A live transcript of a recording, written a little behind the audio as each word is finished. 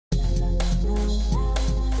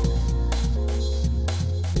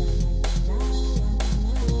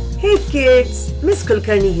kids, Miss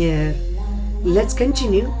Kulkarni here. Let's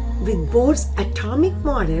continue with Bohr's atomic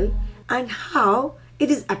model and how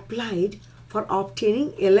it is applied for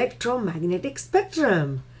obtaining electromagnetic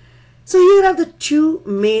spectrum. So here are the two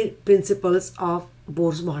main principles of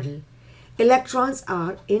Bohr's model. Electrons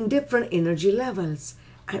are in different energy levels,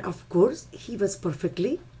 and of course he was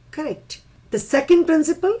perfectly correct. The second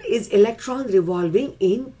principle is electron revolving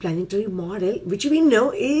in planetary model, which we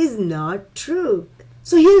know is not true.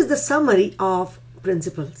 So here is the summary of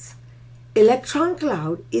principles. Electron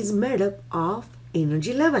cloud is made up of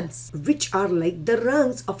energy levels, which are like the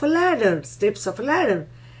rungs of a ladder, steps of a ladder,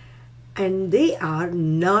 and they are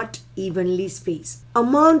not evenly spaced.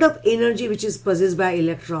 Amount of energy which is possessed by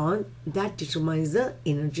electron, that determines the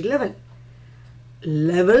energy level.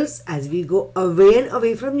 Levels, as we go away and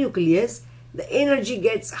away from nucleus, the energy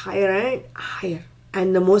gets higher and higher.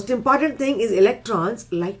 And the most important thing is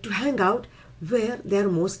electrons like to hang out where they are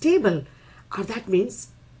most stable, or that means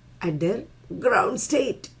at their ground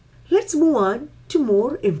state. Let's move on to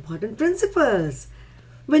more important principles.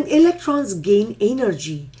 When electrons gain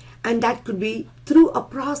energy, and that could be through a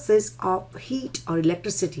process of heat or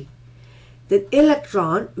electricity, the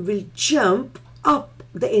electron will jump up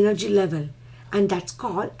the energy level, and that's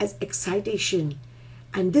called as excitation.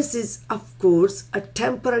 And this is of course a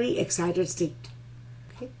temporary excited state.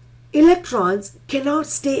 Electrons cannot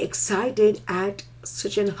stay excited at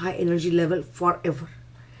such a high energy level forever.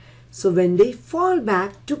 So when they fall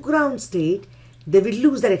back to ground state, they will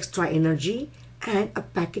lose their extra energy and a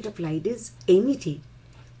packet of light is emitted.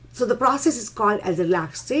 So the process is called as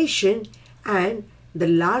relaxation, and the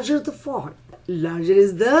larger the fall, larger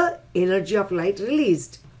is the energy of light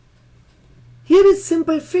released. Here is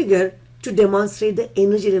simple figure to demonstrate the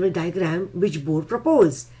energy level diagram which Bohr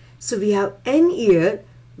proposed. So we have N here,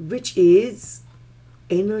 which is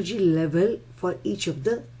energy level for each of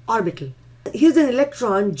the orbital. Here's an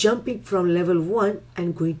electron jumping from level 1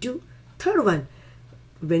 and going to third one.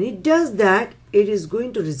 When it does that, it is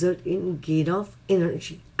going to result in gain of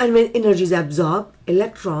energy. And when energy is absorbed,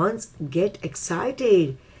 electrons get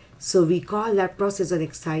excited. So we call that process an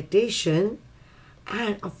excitation.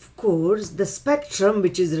 And of course, the spectrum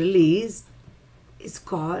which is released is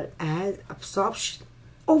called as absorption.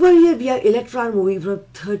 Over here we have electron moving from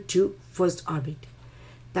third to first orbit.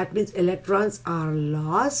 That means electrons are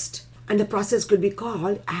lost, and the process could be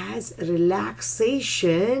called as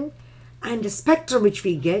relaxation, and the spectrum which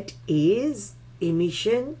we get is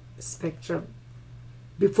emission spectrum.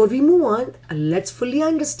 Before we move on, let's fully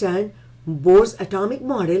understand Bohr's atomic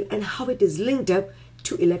model and how it is linked up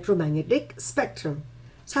to electromagnetic spectrum.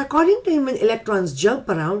 So according to him, when electrons jump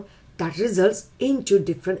around, that results into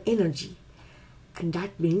different energy. And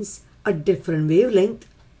that means a different wavelength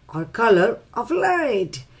or color of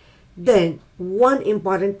light. Then one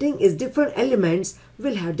important thing is different elements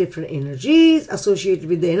will have different energies associated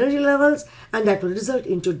with the energy levels, and that will result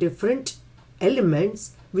into different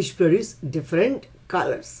elements which produce different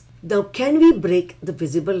colors. Now, can we break the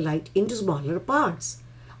visible light into smaller parts?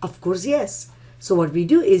 Of course, yes. So what we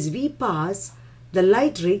do is we pass the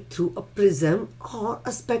light ray through a prism or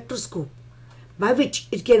a spectroscope, by which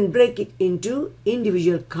it can break it into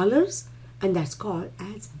individual colors, and that's called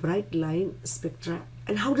as bright line spectra.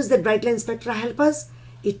 And how does that bright line spectra help us?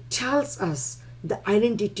 It tells us the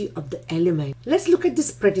identity of the element. Let's look at this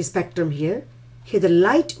pretty spectrum here. Here the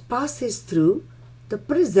light passes through the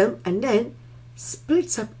prism and then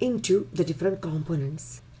splits up into the different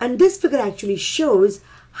components. And this figure actually shows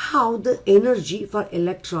how the energy for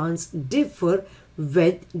electrons differ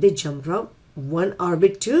when they jump from one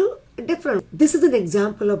orbit to a different. This is an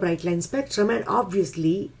example of bright line spectrum, and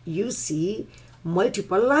obviously you see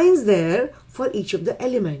multiple lines there for each of the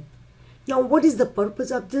element. Now what is the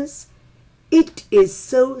purpose of this? It is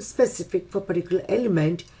so specific for particular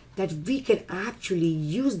element that we can actually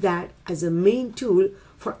use that as a main tool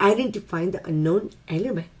for identifying the unknown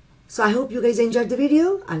element. So I hope you guys enjoyed the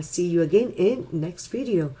video. I'll see you again in next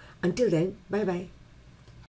video. Until then, bye bye.